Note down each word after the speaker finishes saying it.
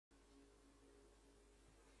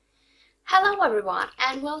Hello everyone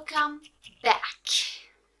and welcome back.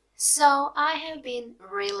 So I have been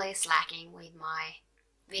really slacking with my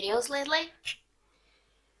videos lately,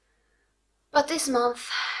 but this month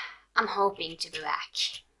I'm hoping to be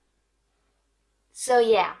back. So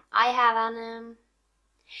yeah, I have a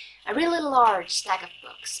really large stack of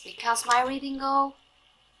books because my reading goal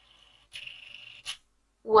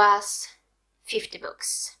was 50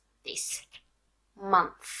 books this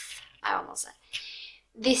month, I almost said,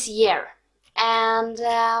 this year. And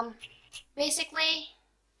basically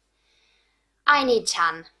I need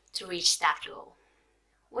 10 to reach that goal,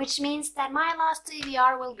 which means that my last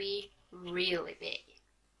TBR will be really big.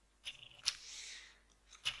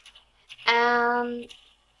 And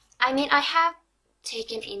I mean, I have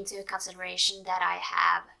taken into consideration that I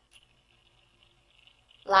have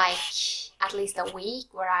like at least a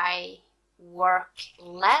week where I work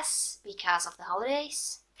less because of the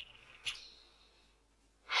holidays.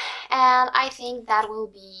 And I think that will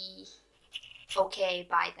be okay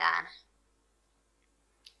by then.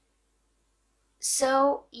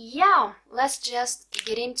 So yeah, let's just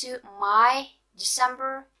get into my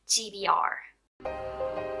December TBR.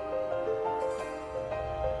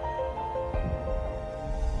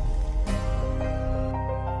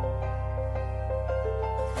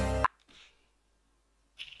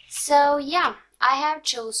 So yeah, I have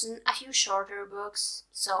chosen a few shorter books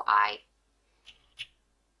so I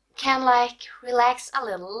can relax a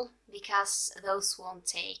little, because those won't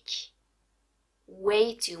take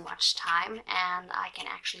way too much time and I can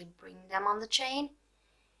actually bring them on the train,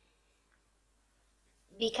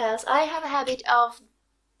 because I have a habit of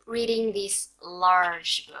reading these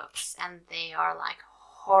large books and they are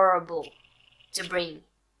horrible to bring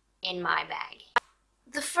in my bag.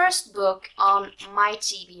 The first book on my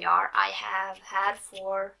TBR I have had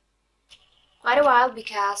for quite a while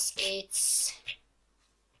because it's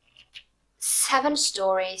 7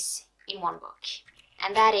 stories in one book,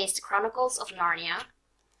 and that is The Chronicles of Narnia.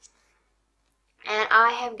 And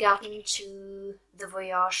I have gotten to The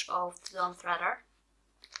Voyage of the Dawn Treader,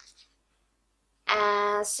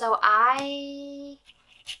 and so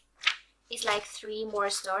it's like 3 more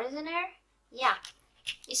stories in there. Yeah,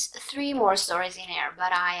 it's 3 more stories in there,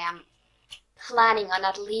 but I am planning on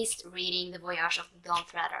at least reading The Voyage of the Dawn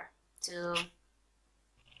Treader to,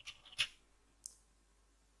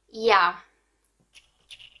 yeah,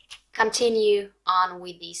 continue on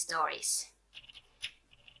with these stories,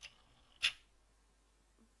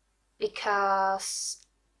 because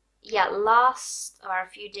yeah, a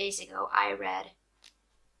few days ago I read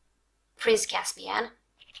Prince Caspian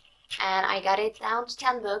and I got it down to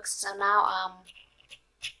 10 books, so now I'm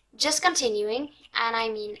just continuing. And I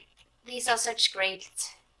mean, these are such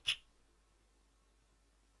great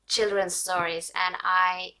children's stories and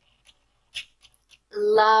I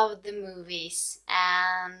love the movies,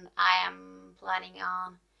 and I am planning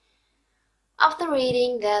on, after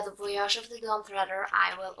reading The Voyage of the Dawn Treader,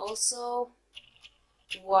 I will also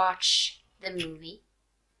watch the movie,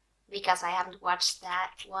 because I haven't watched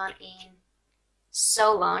that one in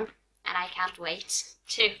so long and I can't wait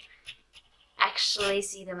to actually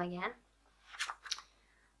see them again.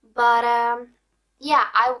 But yeah,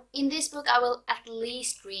 in this book I will at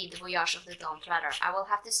least read The Voyage of the Dawn Treader. I will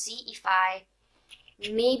have to see if I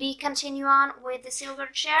maybe continue on with The Silver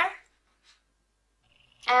Chair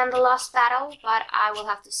and The Lost Battle, but I will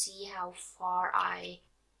have to see how far I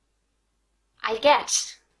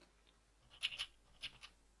get.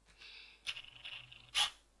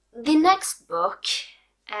 The next book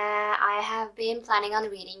I have been planning on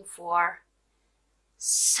reading for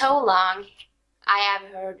so long. I have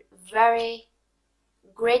heard very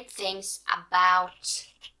great things about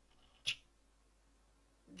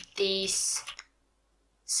this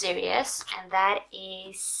series, and that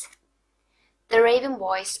is The Raven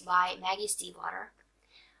Boys by Maggie Stiefvater.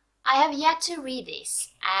 I have yet to read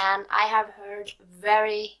this and I have heard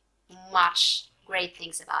very much great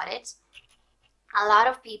things about it. A lot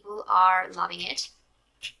of people are loving it,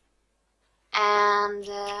 and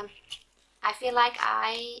I feel like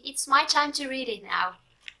it's my time to read it now.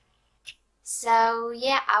 So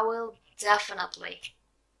yeah, I will definitely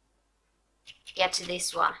get to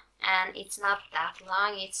this one. And it's not that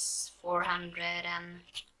long, it's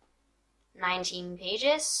 419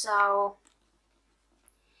 pages, so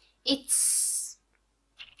it's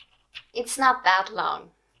not that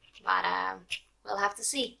long, but we'll have to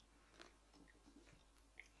see.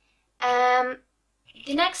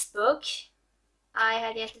 The next book I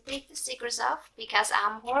had yet to take the stickers off because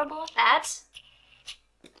I'm horrible at that,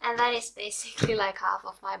 and that is basically like half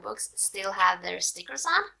of my books still have their stickers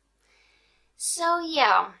on. So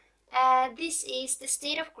yeah, this is The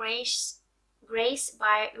State of Grace Grace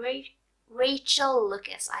by Rachel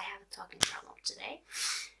Lucas. I have a talking problem today.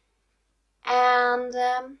 And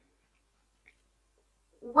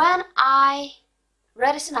when I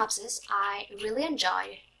read a synopsis, I really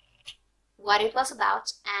enjoyed what it was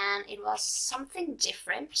about, and it was something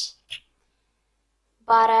different.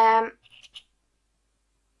 But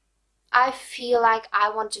I feel like I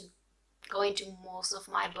want to go into most of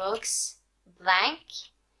my books blank.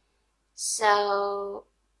 So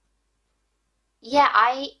yeah,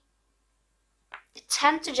 I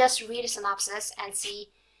tend to just read a synopsis and see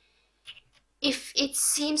if it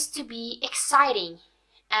seems to be exciting.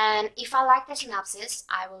 And if I like the synopsis,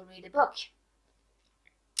 I will read the book.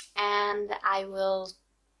 And I will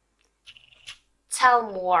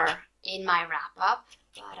tell more in my wrap-up.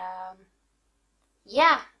 But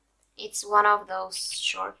yeah, it's one of those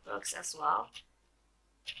short books as well.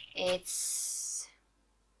 It's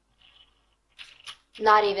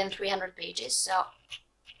not even 300 pages, so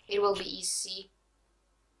it will be easy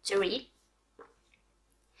to read.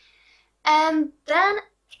 And then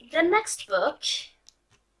the next book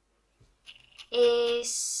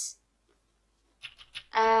is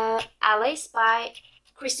Alice by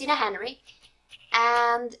Christina Henry,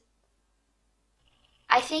 and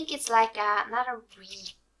I think it's like a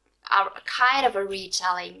kind of a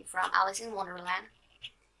retelling from Alice in Wonderland,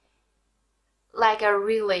 like a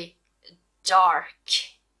really dark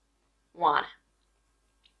one.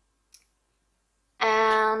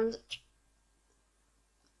 And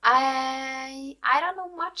I don't know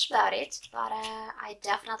much about it, but I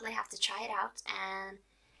definitely have to try it out and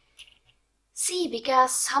see,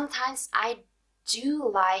 because sometimes I do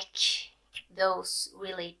like those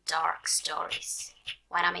really dark stories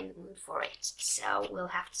when I'm in the mood for it, so we'll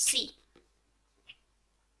have to see.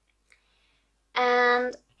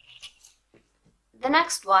 And the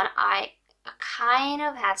next one I kind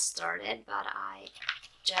of had started, but I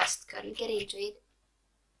just couldn't get into it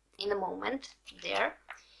in the moment there.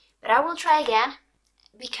 But I will try again,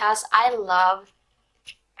 because I love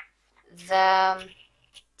the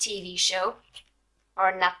TV show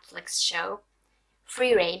or Netflix show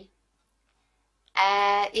Free Reign.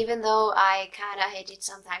 Even though I kinda hate it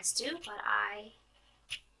sometimes too, but I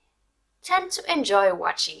tend to enjoy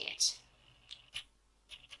watching it.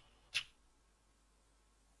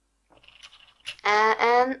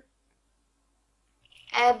 And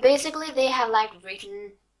basically they have like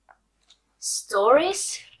written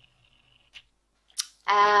stories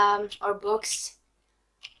or books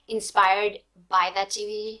inspired by that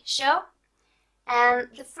TV show. And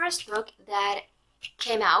the first book that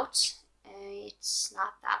came out, it's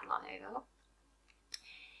not that long ago,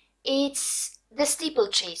 it's The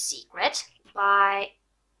Steeplechase Secret by,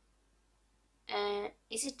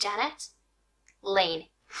 is it Janet Lane?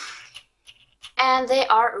 And they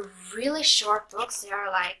are really short books. They are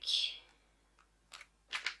like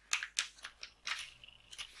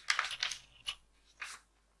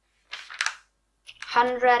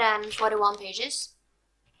 141 pages.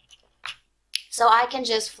 So I can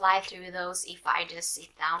just fly through those if I just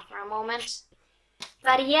sit down for a moment.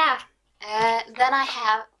 But yeah, then I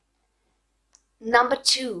have number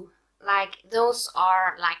 2. Like, those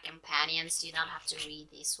are like companions. You don't have to read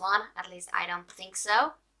this one. At least I don't think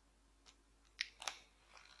so.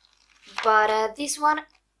 But this one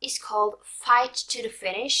is called Fight to the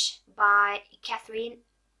Finish by Catherine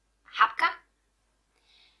Hapka.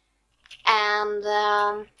 And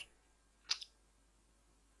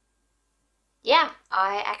yeah,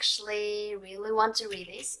 I actually really want to read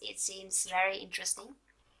this. It seems very interesting.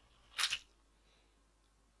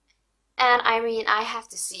 And I mean, I have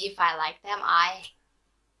to see if I like them.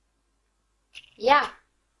 Yeah,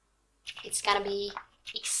 it's gonna be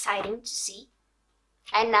exciting to see.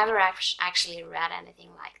 I never actually read anything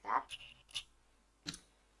like that.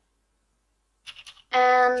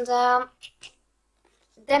 And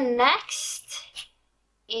the next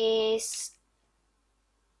is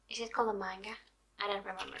it called a manga? I don't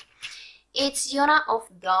remember. It's Yona of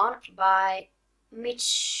Dawn by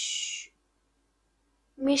Michu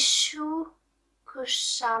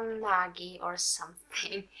Kusanagi or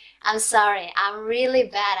something. I'm sorry, I'm really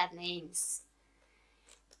bad at names.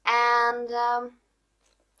 And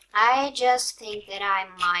I just think that I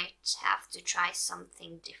might have to try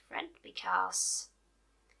something different, because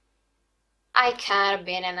I kind of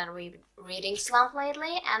been in a reading slump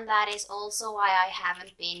lately, and that is also why I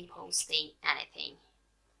haven't been posting anything.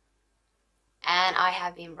 And I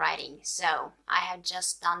have been writing, so I have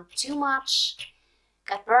just done too much,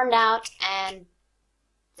 got burned out, and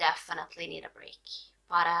definitely need a break.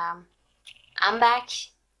 But I'm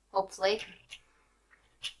back, hopefully.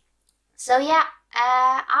 So yeah,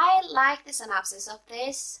 I like the synopsis of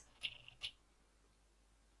this,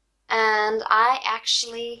 and I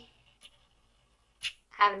actually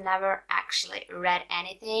have never actually read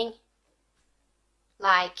anything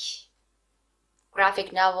like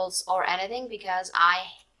graphic novels or anything, because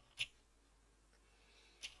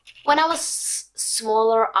when I was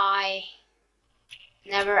smaller, I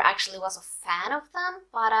never actually was a fan of them,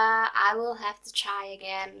 but I will have to try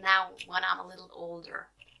again now when I'm a little older.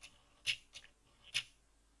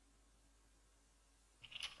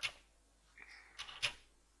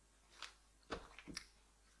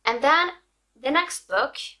 And then the next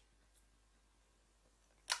book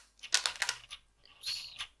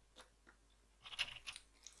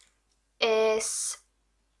is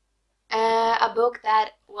a book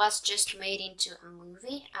that was just made into a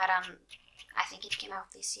movie. I think it came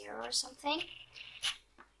out this year or something.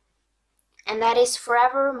 And that is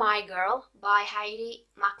Forever My Girl by Heidi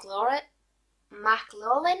McLaughlin.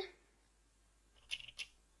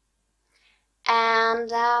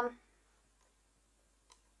 And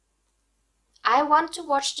I want to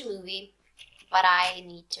watch the movie, but I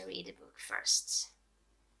need to read the book first.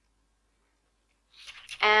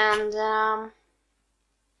 And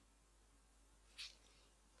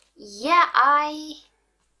yeah, I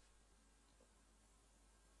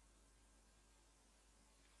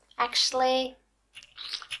actually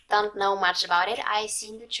don't know much about it. I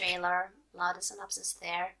seen the trailer, a lot of synopsis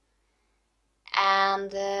there,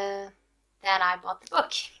 and then I bought the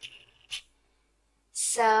book.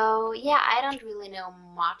 So yeah, I don't really know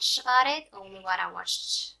much about it, only what I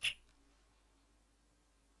watched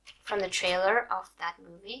from the trailer of that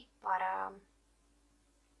movie, but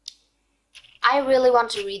I really want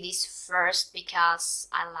to read this first because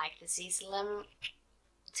I like the system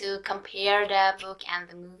to compare the book and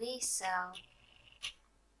the movie, so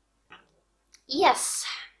yes.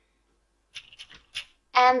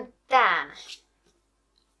 And then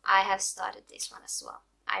I have started this one as well.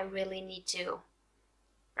 I really need to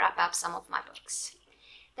wrap up some of my books.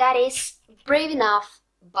 That is Brave Enough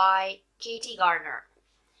by Katie Gardner.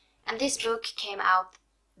 And this book came out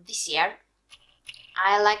this year.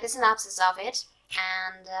 I like the synopsis of it,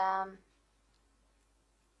 and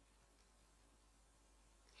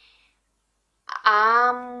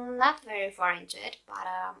I'm not very far into it, but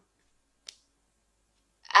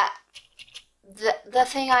the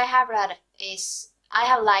thing I have read is I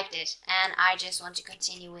have liked it, and I just want to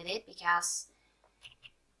continue with it because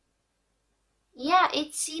yeah,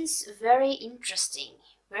 it seems very interesting,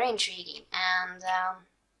 very intriguing, and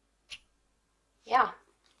yeah.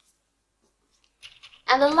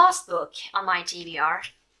 And the last book on my TBR,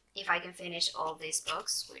 if I can finish all these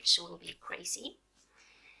books, which will be crazy,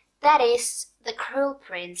 that is The Cruel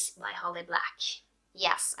Prince by Holly Black.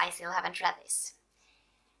 Yes, I still haven't read this,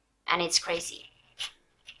 and it's crazy.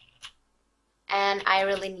 And I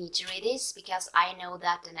really need to read this because I know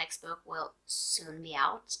that the next book will soon be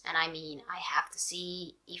out, and I mean, I have to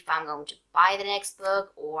see if I'm going to buy the next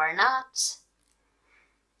book or not.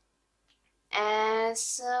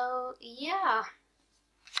 So yeah.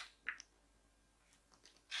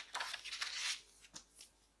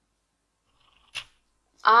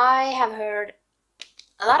 I have heard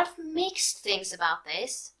a lot of mixed things about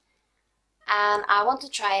this, and I want to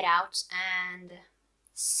try it out and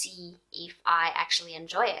see if I actually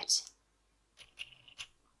enjoy it.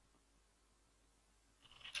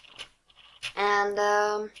 And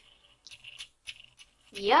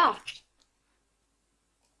yeah,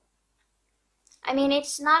 I mean,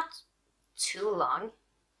 it's not too long.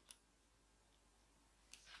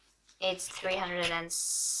 It's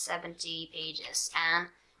 370 pages, and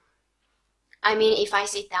I mean, if I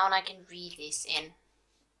sit down, I can read this in,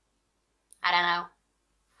 I don't know,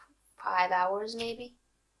 5 hours maybe,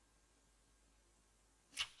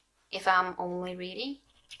 if I'm only reading.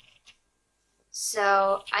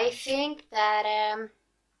 So I think that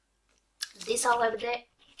this holiday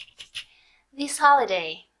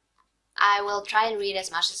I will try and read as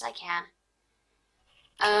much as I can.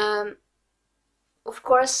 Of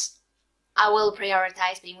course, I will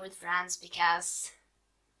prioritize being with friends because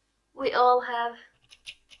we all have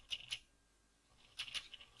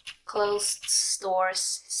closed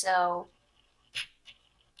stores, so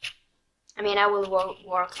I mean, I will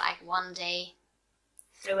work like one day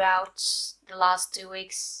throughout the last 2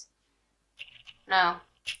 weeks. No,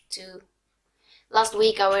 last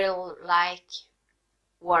week I will like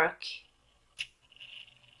work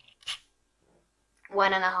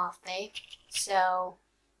 1.5 days, so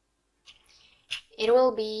it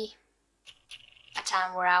will be a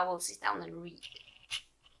time where I will sit down and read,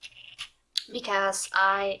 because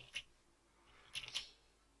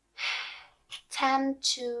tend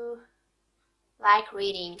to like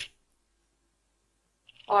reading,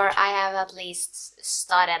 or I have at least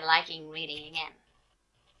started liking reading again.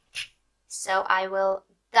 So I will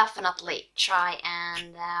definitely try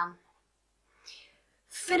and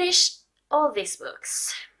finish all these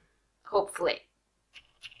books, hopefully,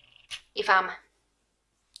 if I'm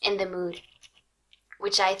in the mood,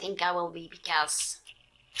 which I think I will be, because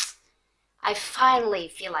I finally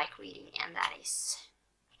feel like reading, and that is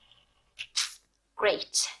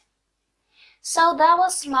great. So that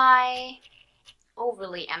was my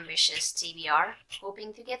overly ambitious TBR,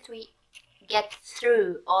 hoping to get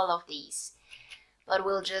through all of these, but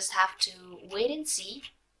we'll just have to wait and see.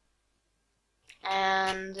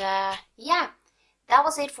 And yeah, that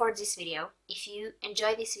was it for this video. If you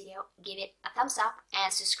enjoyed this video, give it a thumbs up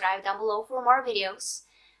and subscribe down below for more videos.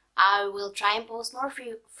 I will try and post more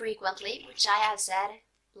frequently, which I have said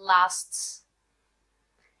last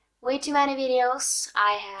way too many videos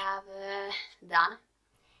I have done.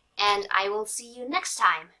 And I will see you next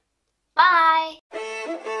time. Bye!